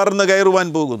പറന്ന് പറന്ന് കയറുവാൻ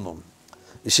പോകുന്നു.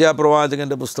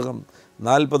 യെശയ്യാപ്രവാചകൻ്റെ പുസ്തകം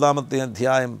 40-ാമത്തെ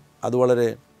അധ്യായം, അത് വളരെ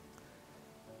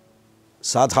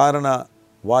സാധാരണ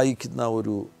വായിക്കുന്ന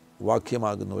ഒരു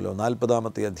വാക്യമാകുന്നുവല്ലോ.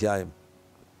 40-ാമത്തെ അധ്യായം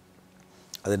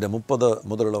അതിൻ്റെ 30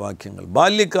 മുതലുള്ള വാക്യങ്ങൾ.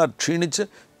 ബാല്യക്കാർ ക്ഷീണിച്ച്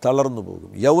തളർന്നു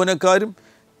പോകും, യൗവനക്കാരും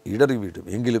ഇടറി വീഴും.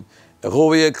 എങ്കിലും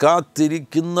യഹോവയെ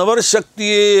കാത്തിരിക്കുന്നവർ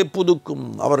ശക്തിയെ പുതുക്കും.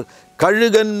 അവർ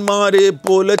കഴുകന്മാരെ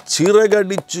പോലെ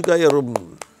ചിറകടിച്ചു കയറും.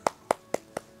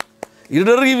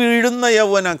 ഇടറി വീഴുന്ന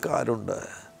യൗവനക്കാരുണ്ട്,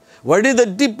 വഴി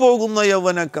തെറ്റിപ്പോകുന്ന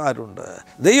യൗവനക്കാരുണ്ട്,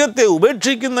 ദൈവത്തെ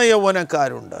ഉപേക്ഷിക്കുന്ന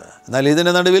യൗവനക്കാരുണ്ട്. എന്നാൽ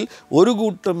ഇതിൻ്റെ നടുവിൽ ഒരു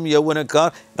കൂട്ടം യൗവനക്കാർ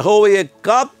യഹോവയെ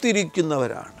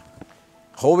കാത്തിരിക്കുന്നവരാണ്,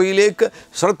 യഹോവയിലേക്ക്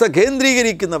ശ്രദ്ധ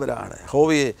കേന്ദ്രീകരിക്കുന്നവരാണ്.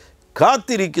 യഹോവയെ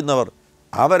കാത്തിരിക്കുന്നവർ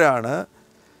അവരാണ്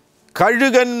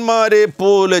കഴുകന്മാരെ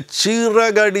പോലെ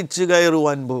ചിറകടിച്ച്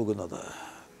കയറുവാൻ പോകുന്നത്.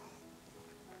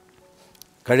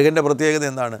 കഴുകൻ്റെ പ്രത്യേകത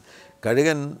എന്താണ്?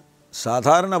 കഴുകൻ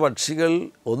സാധാരണ പക്ഷികൾ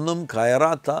ഒന്നും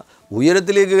കയറാത്ത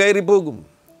ഉയരത്തിലേക്ക് കയറിപ്പോകും.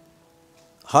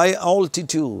 High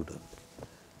altitude.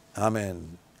 ആമേൻ.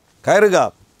 കയറുക.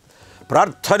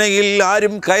 പ്രാർത്ഥനയിൽ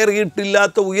ആരും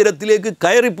കയറിയിട്ടില്ലാത്ത ഉയരത്തിലേക്ക്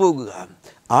കയറിപ്പോകുക.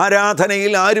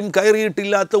 ആരാധനയിൽ ആരും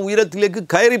കയറിയിട്ടില്ലാത്ത ഉയരത്തിലേക്ക്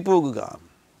കയറിപ്പോകുക.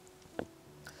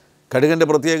 കഴുകൻ്റെ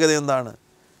പ്രത്യേകത എന്താണ്?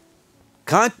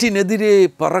 കാറ്റിനെതിരെ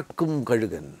പറക്കും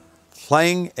കഴുകൻ.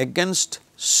 Flying against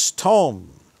Storm.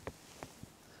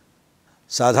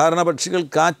 സാധാരണ പക്ഷികൾ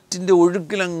കാറ്റിൻ്റെ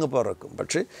ഒഴുക്കിലങ്ങ് പറക്കും.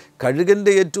 പക്ഷേ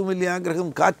കഴുകൻ്റെ ഏറ്റവും വലിയ ആഗ്രഹം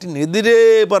കാറ്റിനെതിരെ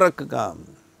പറക്കുക.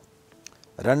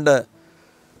 2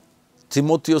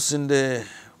 തിമോത്തിയോസിൻ്റെ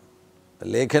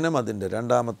ലേഖനം, അതിൻ്റെ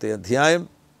 2-ാമത്തെ അധ്യായം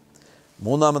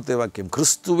 3-ാമത്തെ വാക്യം.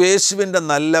 ക്രിസ്തുവേശുവിൻ്റെ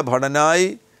നല്ല ഭടനായി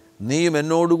നീയും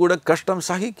എന്നോടുകൂടെ കഷ്ടം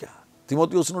സഹിക്കുക.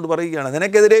 തിമോത്തിയോസിനോട് പറയുകയാണ്,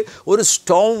 നിനക്കെതിരെ ഒരു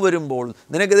സ്റ്റോം വരുമ്പോൾ,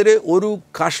 നിനക്കെതിരെ ഒരു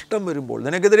കഷ്ടം വരുമ്പോൾ,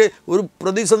 നിനക്കെതിരെ ഒരു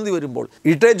പ്രതിസന്ധി വരുമ്പോൾ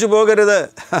ഇട്ടേച്ചു പോകരുത്,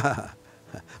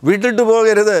 വിട്ടിട്ട്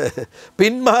പോകരുത്,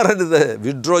 പിന്മാറരുത്,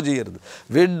 വിഡ്രോ ചെയ്യരുത്.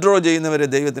 വിഡ്രോ ചെയ്യുന്നവരെ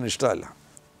ദൈവത്തിന് ഇഷ്ടമല്ല.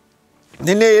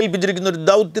 നിന്നെ ഏൽപ്പിച്ചിരിക്കുന്ന ഒരു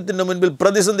ദൗത്യത്തിൻ്റെ മുൻപിൽ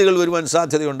പ്രതിസന്ധികൾ വരുവാൻ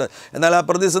സാധ്യതയുണ്ട്. എന്നാൽ ആ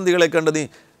പ്രതിസന്ധികളെ കണ്ട് നീ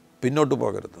പിന്നോട്ട്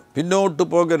പോകരുത്, പിന്നോട്ട്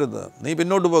പോകരുത്, നീ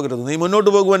പിന്നോട്ട് പോകരുത്, നീ മുന്നോട്ട്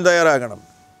പോകുവാൻ തയ്യാറാകണം.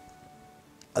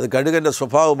 അത് കഴുകൻ്റെ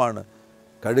സ്വഭാവമാണ്.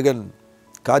 കഴുകൻ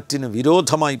കാറ്റിന്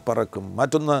വിരോധമായി പറക്കും.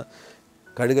 മറ്റൊന്ന്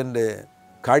കഴുകൻ്റെ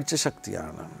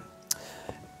കാഴ്ചശക്തിയാണ്.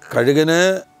 കഴുകന്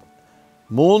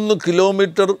 3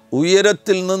 കിലോമീറ്റർ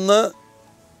ഉയരത്തിൽ നിന്ന്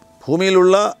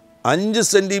ഭൂമിയിലുള്ള 5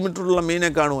 സെൻറ്റിമീറ്ററുള്ള മീനെ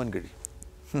കാണുവാൻ കഴിയും.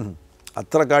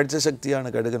 അത്ര കാഴ്ചശക്തിയാണ്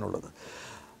കഴുകനുള്ളത്.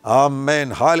 ആമേൻ,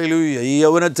 ഹല്ലേലൂയ. ഈ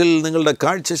യൗവനത്തിൽ നിങ്ങളുടെ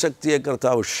കാഴ്ചശക്തിയെ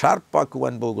കർത്താവ്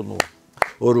ഷാർപ്പാക്കുവാൻ പോകുന്നു.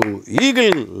 ഒരു ഈഗിൾ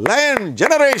ലയൺ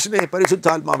ജനറേഷനെ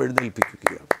പരിശുദ്ധാത്മാവ്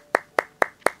എഴുന്നേൽപ്പിക്കുകയാണ്.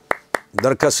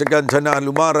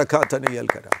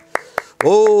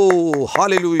 ഓ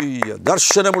ഹല്ലേലൂയ.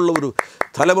 ദർശനമുള്ള ഒരു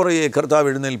തലമുറയെ കർത്താവ്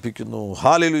എഴുന്നേൽപ്പിക്കുന്നു.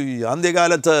 ഹല്ലേലൂയ.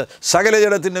 അന്ത്യകാലത്ത് സകല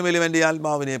ജനത്തിൻ്റെ മേലും എൻ്റെ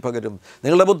ആത്മാവിനെ പകരും.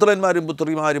 നിങ്ങളുടെ പുത്രന്മാരും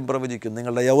പുത്രിമാരും പ്രവചിക്കും.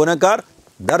 നിങ്ങളുടെ യൗവനക്കാർ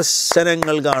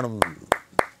ദർശനങ്ങൾ കാണും.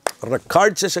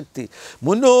 കാഴ്ചശക്തി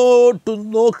മുന്നോട്ട്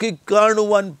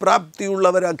നോക്കിക്കാണുവാൻ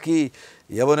പ്രാപ്തിയുള്ളവരാക്കി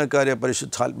യൗവനക്കാരെ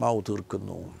പരിശുദ്ധാത്മാവ്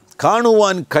തീർക്കുന്നു.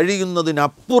 കാണുവാൻ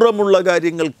കഴിയുന്നതിനപ്പുറമുള്ള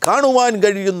കാര്യങ്ങൾ കാണുവാൻ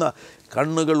കഴിയുന്ന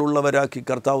കണ്ണുകളുള്ളവരാക്കി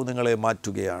കർത്താവ് നിങ്ങളെ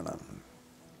മാറ്റുകയാണ്.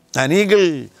 An eagle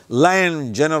lion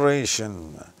generation.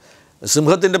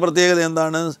 സിംഹത്തിൻ്റെ പ്രത്യേകത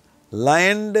എന്താണ്?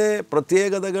 ലയൻ്റെ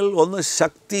പ്രത്യേകതകൾ: ഒന്ന്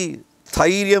ശക്തി,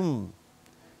 ധൈര്യം,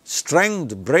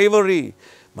 സ്ട്രെങ്ത്, ബ്രേവറി.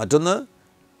 മറ്റൊന്ന്,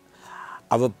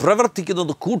 അവ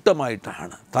പ്രവർത്തിക്കുന്നത്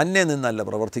കൂട്ടമായിട്ടാണ്, തന്നെ നിന്നല്ല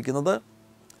പ്രവർത്തിക്കുന്നത്.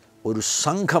 ഒരു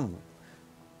സംഘം,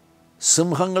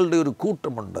 സിംഹങ്ങളുടെ ഒരു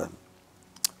കൂട്ടമുണ്ട്.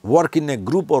 Work in A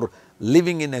group or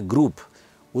living in A group.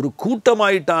 ഒരു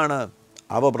കൂട്ടമായിട്ടാണ്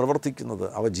അവ പ്രവർത്തിക്കുന്നത്,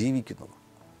 അവ ജീവിക്കുന്നത്,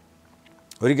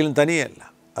 ഒരിക്കലും തനിയല്ല.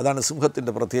 അതാണ്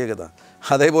സിംഹത്തിൻ്റെ പ്രത്യേകത.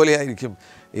 അതേപോലെ ആയിരിക്കും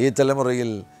ഈ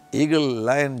തലമുറയിൽ ഈഗിൾ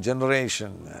ലയൺ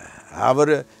ജനറേഷൻ. അവർ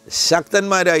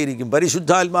ശക്തന്മാരായിരിക്കും,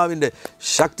 പരിശുദ്ധാത്മാവിൻ്റെ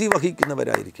ശക്തി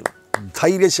വഹിക്കുന്നവരായിരിക്കും,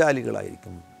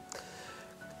 ധൈര്യശാലികളായിരിക്കും.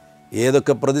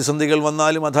 ഏതൊക്കെ പ്രതിസന്ധികൾ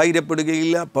വന്നാലും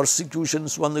അധൈര്യപ്പെടുകയില്ല.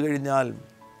 പെർസിക്യൂഷൻസ് വന്നു കഴിഞ്ഞാൽ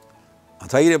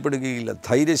അധൈര്യപ്പെടുകയില്ല,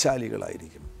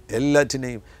 ധൈര്യശാലികളായിരിക്കും.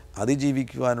 എല്ലാറ്റിനെയും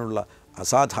അതിജീവിക്കുവാനുള്ള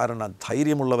അസാധാരണ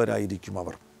ധൈര്യമുള്ളവരായിരിക്കും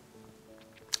അവർ.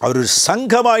 അവരൊരു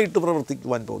സംഘമായിട്ട്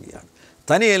പ്രവർത്തിക്കുവാൻ പോകുകയാണ്.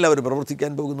 തനിയല്ല അവർ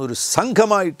പ്രവർത്തിക്കാൻ പോകുന്നു, ഒരു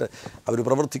സംഘമായിട്ട് അവർ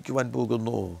പ്രവർത്തിക്കുവാൻ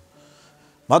പോകുന്നു.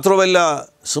 മാത്രമല്ല,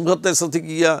 സിംഹത്തെ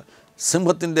ശ്രദ്ധിക്കുക.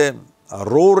 സിംഹത്തിൻ്റെ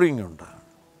റോറിംഗ് ഉണ്ട്.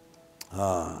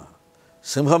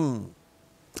 സിംഹം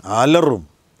അലറും.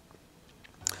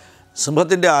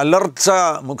 സിംഹത്തിൻ്റെ അലർച്ച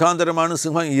മുഖാന്തരമാണ്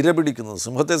സിംഹം ഇരപിടിക്കുന്നത്.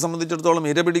 സിംഹത്തെ സംബന്ധിച്ചിടത്തോളം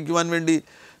ഇരപിടിക്കുവാൻ വേണ്ടി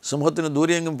സിംഹത്തിന്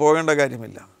ദൂരെയെങ്കിലും പോകേണ്ട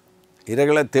കാര്യമില്ല,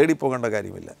 ഇരകളെ തേടിപ്പോകേണ്ട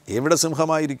കാര്യമില്ല. എവിടെ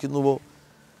സിംഹമായിരിക്കുന്നുവോ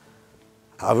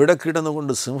അവിടെ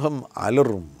കിടന്നുകൊണ്ട് സിംഹം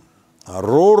അലറും.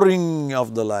 Roaring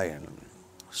of the lion.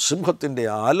 സിംഹത്തിൻ്റെ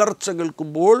അലർച്ച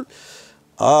കേൾക്കുമ്പോൾ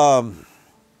ആ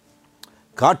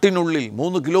കാട്ടിനുള്ളിൽ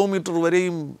 3 കിലോമീറ്റർ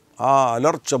വരെയും ആ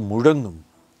അലർച്ച മുഴങ്ങും,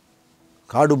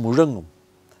 കാട് മുഴങ്ങും,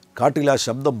 കാട്ടിൽ ആ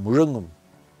ശബ്ദം മുഴങ്ങും.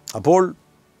 അപ്പോൾ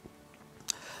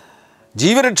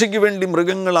ജീവരക്ഷയ്ക്ക് വേണ്ടി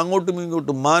മൃഗങ്ങൾ അങ്ങോട്ടും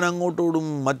ഇങ്ങോട്ടും, മാൻ അങ്ങോട്ടോടും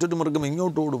മറ്റൊരു മൃഗം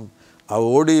ഇങ്ങോട്ടോടും. ആ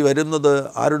ഓടി വരുന്നത്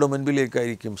ആരുടെ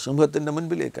മുൻപിലേക്കായിരിക്കും? സിംഹത്തിൻ്റെ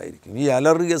മുൻപിലേക്കായിരിക്കും. ഈ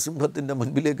അലറിയ സിംഹത്തിൻ്റെ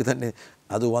മുൻപിലേക്ക് തന്നെ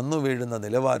അത് വന്നു വീഴുന്ന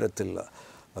നിലവാരത്തിൽ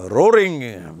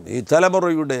റോറിങ്, ഈ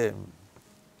തലമുറയുടെ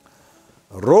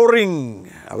റോറിങ്,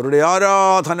 അവരുടെ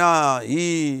ആരാധന ഈ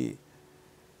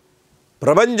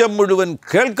പ്രപഞ്ചം മുഴുവൻ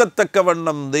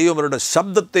കേൾക്കത്തക്കവണ്ണം ദൈവം അവരുടെ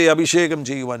ശബ്ദത്തെ അഭിഷേകം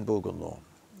ചെയ്യുവാൻ പോകുന്നു.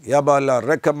 യബാല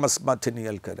റെക്കമസ്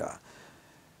മഥനിയൽക്കര,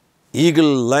 ഈഗിൾ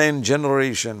ലയൺ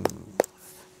ജനറേഷൻ.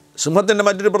 സിംഹത്തിൻ്റെ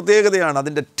മറ്റൊരു പ്രത്യേകതയാണ്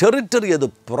അതിൻ്റെ ടെറിറ്ററി അത്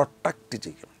പ്രൊട്ടക്റ്റ്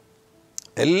ചെയ്യും.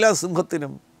 എല്ലാ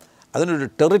സിംഹത്തിനും അതിനൊരു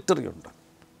ടെറിറ്ററി ഉണ്ട്.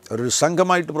 ഒരു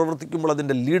സംഘമായിട്ട് പ്രവർത്തിക്കുമ്പോൾ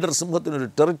അതിൻ്റെ ലീഡർ സിംഹത്തിനൊരു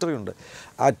ടെറിറ്ററി ഉണ്ട്.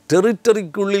 ആ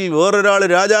ടെറിറ്ററിക്കുള്ളിൽ വേറൊരാൾ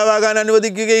രാജാവാകാൻ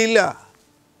അനുവദിക്കുകയില്ല.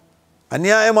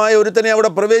 അന്യായമായ ഒരുത്തനെ അവിടെ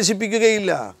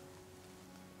പ്രവേശിപ്പിക്കുകയില്ല.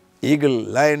 ഈഗിൾ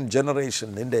ലയൺ ജനറേഷൻ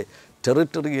നിൻ്റെ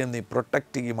ടെറിറ്ററിയെ നീ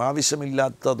പ്രൊട്ടക്റ്റ് ചെയ്യും.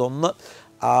 ആവശ്യമില്ലാത്തതൊന്ന്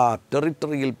ആ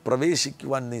ടെറിറ്ററിയിൽ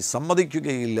പ്രവേശിക്കുവാൻ നീ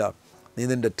സമ്മതിക്കുകയില്ല. നീ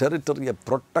നിൻ്റെ ടെറിറ്ററിയെ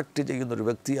പ്രൊട്ടക്റ്റ് ചെയ്യുന്നൊരു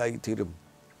വ്യക്തിയായി തീരും.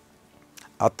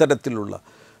 അത്തരത്തിലുള്ള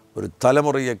ഒരു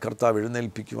തലമുറയെ കർത്താവ്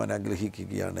എഴുന്നേൽപ്പിക്കുവാൻ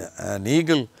ആഗ്രഹിക്കുകയാണ്. An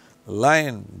eagle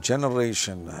lion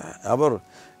generation. അവർ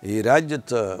ഈ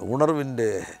രാജ്യത്ത് ഉണർവിൻ്റെ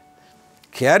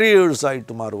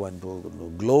ക്യാരിയേഴ്സായിട്ട് മാറുവാൻ പോകുന്നു.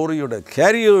 ഗ്ലോറിയുടെ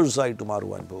ക്യാരിയേഴ്സായിട്ട്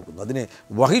മാറുവാൻ പോകുന്നു. അതിനെ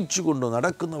വഹിച്ചുകൊണ്ട്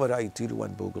നടക്കുന്നവരായി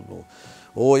തീരുവാൻ പോകുന്നു.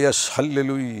 ഓ യെസ്,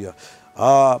 ഹല്ലേലൂയ. ആ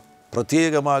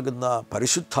പ്രത്യേകമാകുന്ന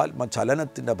പരിശുദ്ധാത്മ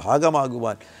ചലനത്തിൻ്റെ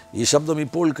ഭാഗമാകുവാൻ ഈ ശബ്ദം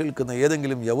ഇപ്പോൾ കേൾക്കുന്ന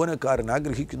ഏതെങ്കിലും യൗവനക്കാരൻ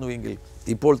ആഗ്രഹിക്കുന്നുവെങ്കിൽ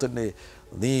ഇപ്പോൾ തന്നെ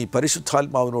നീ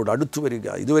പരിശുദ്ധാത്മാവിനോട് അടുത്തു വരിക.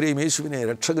 ഇതുവരെയും യേശുവിനെ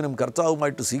രക്ഷകനും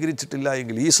കർത്താവുമായിട്ട് സ്വീകരിച്ചിട്ടില്ല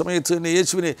എങ്കിൽ ഈ സമയത്ത് തന്നെ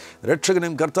യേശുവിനെ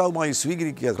രക്ഷകനും കർത്താവുമായി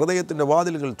സ്വീകരിക്കുക. ഹൃദയത്തിൻ്റെ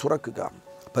വാതിലുകൾ തുറക്കുക.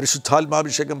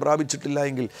 പരിശുദ്ധാത്മാഭിഷേകം പ്രാപിച്ചിട്ടില്ല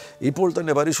എങ്കിൽ ഇപ്പോൾ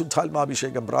തന്നെ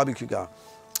പരിശുദ്ധാത്മാഭിഷേകം പ്രാപിക്കുക.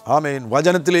 ആമേൻ.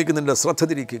 വചനത്തിലേക്ക് നിൻ്റെ ശ്രദ്ധ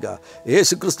തിരിക്കുക.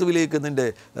 യേശുക്രിസ്തുവിലേക്ക് നിൻ്റെ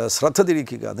ശ്രദ്ധ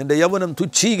തിരിക്കുക. നിൻ്റെ യൗവനം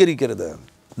തുച്ഛീകരിക്കരുത്.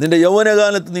 നിൻ്റെ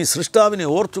യൗവനകാലത്ത് നീ സൃഷ്ടാവിനെ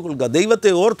ഓർത്തുകൊള്ളുക,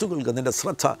 ദൈവത്തെ ഓർത്തുകൊള്ളുക. നിൻ്റെ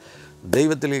ശ്രദ്ധ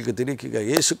ദൈവത്തിലേക്ക് തിരിക്കുക,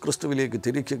 യേശുക്രിസ്തുവിലേക്ക്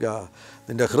തിരിക്കുക.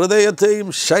 നിൻ്റെ ഹൃദയത്തെയും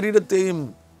ശരീരത്തെയും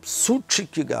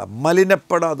സൂക്ഷിക്കുക,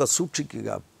 മലിനപ്പെടാതെ സൂക്ഷിക്കുക.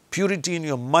 Purity in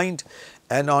your mind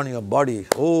and on your body.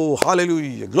 Oh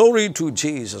hallelujah, glory to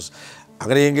Jesus.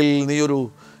 അങ്ങനെയെങ്കിൽ നീ ഒരു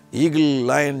ഈഗിൾ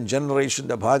ലയൺ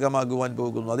ജനറേഷൻ്റെ ഭാഗമാകുവാൻ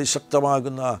പോകുന്നു.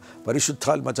 അതിശക്തമാകുന്ന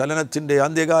പരിശുദ്ധാത്മ ചലനത്തിൻ്റെ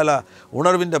അന്ത്യകാല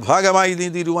ഉണർവിൻ്റെ ഭാഗമായി നീ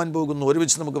തീരുവാൻ പോകുന്നു.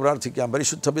 ഒരുമിച്ച് നമുക്ക് പ്രാർത്ഥിക്കാം.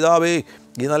 പരിശുദ്ധ പിതാവേ,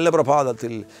 ഈ നല്ല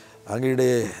പ്രഭാതത്തിൽ അങ്ങയുടെ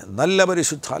നല്ല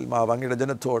പരിശുദ്ധാത്മാവ് അങ്ങയുടെ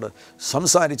ജനത്തോട്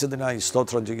സംസാരിച്ചതിനായി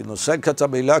സ്തോത്രം ചെയ്യുന്നു.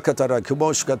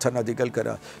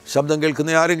 ശബ്ദം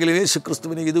കേൾക്കുന്ന ആരെങ്കിലും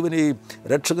യേശുക്രിസ്തുവിനെ ഇതുവരെയും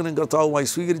രക്ഷകനും കർത്താവുമായി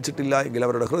സ്വീകരിച്ചിട്ടില്ല എങ്കിൽ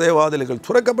അവരുടെ ഹൃദയവാതിലുകൾ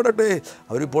തുറക്കപ്പെടട്ടെ.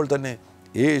 അവരിപ്പോൾ തന്നെ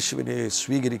യേശുവിനെ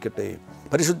സ്വീകരിക്കട്ടെ.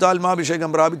 പരിശുദ്ധാത്മാഭിഷേകം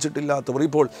പ്രാപിച്ചിട്ടില്ലാത്തവർ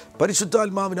ഇപ്പോൾ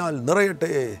പരിശുദ്ധാത്മാവിനാൽ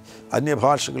നിറയട്ടെ.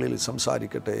 അന്യഭാഷകളിൽ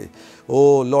സംസാരിക്കട്ടെ. ഓ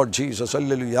ലോർഡ് ജീസസ്,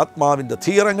 ഹല്ലേലൂയ. ആത്മാവിൻ്റെ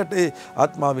തീയിറങ്ങട്ടെ,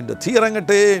 ആത്മാവിൻ്റെ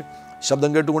തീയിറങ്ങട്ടെ. ശബ്ദം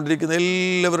കേട്ടുകൊണ്ടിരിക്കുന്ന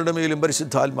എല്ലാവരുടെ മേലും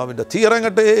പരിശുദ്ധാത്മാവിൻ്റെ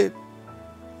തീയിറങ്ങട്ടെ.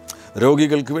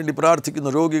 രോഗികൾക്ക് വേണ്ടി പ്രാർത്ഥിക്കുന്ന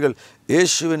രോഗികൾ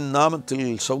യേശുവിൻ നാമത്തിൽ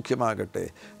സൗഖ്യമാകട്ടെ.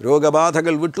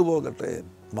 രോഗബാധകൾ വിട്ടുപോകട്ടെ.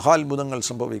 മഹാത്ഭുതങ്ങൾ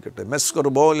സംഭവിക്കട്ടെ. മെസ്കർ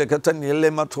ബോലെ ഖത്തൻ എല്ലെ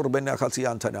മഥുർ ബെന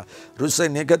ഹസിയാന്തന റുസെ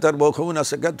നെഖത്തർ ബോഖൂന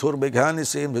സെഖത്തുർ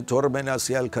ബെഖാനിസേം വിഥുർ ബെന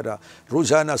സിയാൽഖര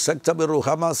റുജാന സെക്തബിറു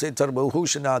ഹമാസെ തർ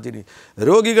ബഹൂഷനാദിനി.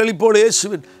 രോഗികൾ ഇപ്പോൾ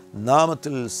യേശുവിൻ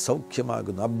നാമത്തിൽ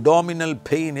സൗഖ്യമാകുന്നു. അബ്ഡോമിനൽ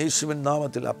പെയിൻ യേശുവിൻ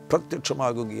നാമത്തിൽ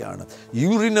അപ്രത്യക്ഷമാകുകയാണ്.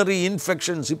 യൂറിനറി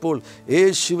ഇൻഫെക്ഷൻസ് ഇപ്പോൾ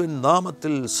യേശുവിൻ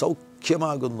നാമത്തിൽ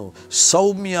സൗഖ്യമാകുന്നു.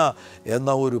 സൗമ്യ എന്ന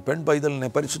ഒരു പെൺപൈതലിനെ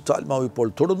പരിശുദ്ധാത്മാവ് ഇപ്പോൾ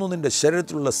തൊടുന്നു. നിൻ്റെ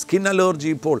ശരീരത്തിലുള്ള സ്കിൻ അലർജി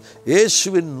ഇപ്പോൾ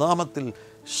യേശുവിൻ നാമത്തിൽ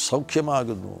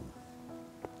സൗഖ്യമാകുന്നു.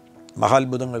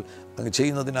 മഹാത്ഭുതങ്ങൾ അങ്ങ്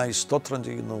ചെയ്യുന്നതിനായി സ്തോത്രം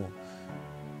ചെയ്യുന്നു.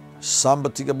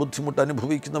 സാമ്പത്തിക ബുദ്ധിമുട്ട്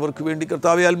അനുഭവിക്കുന്നവർക്ക് വേണ്ടി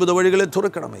കർത്താവേ അത്ഭുത വഴികളെ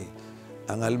തുറക്കണമേ.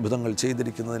 അങ്ങ് അത്ഭുതങ്ങൾ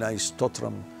ചെയ്തിരിക്കുന്നതിനായി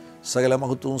സ്തോത്രം. സകല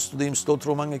മഹത്വവും സ്തുതിയും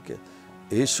സ്തോത്രവും അങ്ങയ്ക്ക്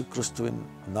യേശുക്രിസ്തുവിൻ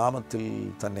നാമത്തിൽ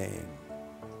തന്നെ.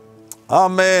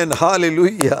 ആമേൻ,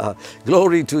 ഹല്ലേലൂയ,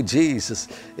 ഗ്ലോറി ടു ജീസസ്.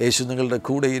 യേശു നിങ്ങളുടെ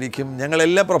കൂടെ ഇരിക്കും.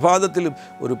 ഞങ്ങളെല്ലാ പ്രഭാതത്തിലും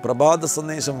ഒരു പ്രഭാത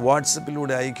സന്ദേശം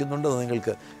വാട്സപ്പിലൂടെ അയക്കുന്നുണ്ട്. അത്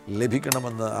നിങ്ങൾക്ക്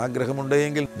ലഭിക്കണമെന്ന്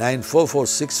ആഗ്രഹമുണ്ടെങ്കിൽ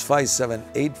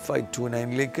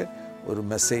 9446578529 ഒരു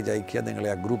മെസ്സേജ് അയക്കുക. നിങ്ങളെ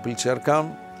ആ ഗ്രൂപ്പിൽ ചേർക്കാം.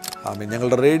 ആമേൻ.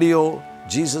 ഞങ്ങളുടെ radio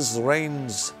Jesus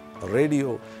Reigns radio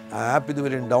app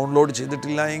ഇതുവരെ ഡൗൺലോഡ്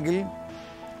ചെയ്തിട്ടില്ല എങ്കിൽ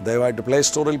ദയവായിട്ട് പ്ലേ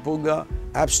സ്റ്റോറിൽ പോവുക,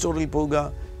 ആപ്പ് സ്റ്റോറിൽ പോവുക,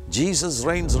 ജീസസ്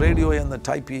റെയിൻസ് റേഡിയോ എന്ന്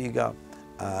ടൈപ്പ് ചെയ്യുക,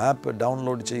 ആ ആപ്പ്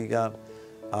ഡൗൺലോഡ് ചെയ്യുക.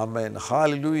 ആമേൻ,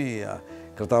 ഹല്ലേലൂയ.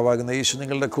 കർത്താവാകുന്ന യേശു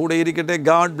നിങ്ങളുടെ കൂടെ ഇരിക്കട്ടെ.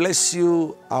 God bless you.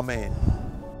 ആമേൻ.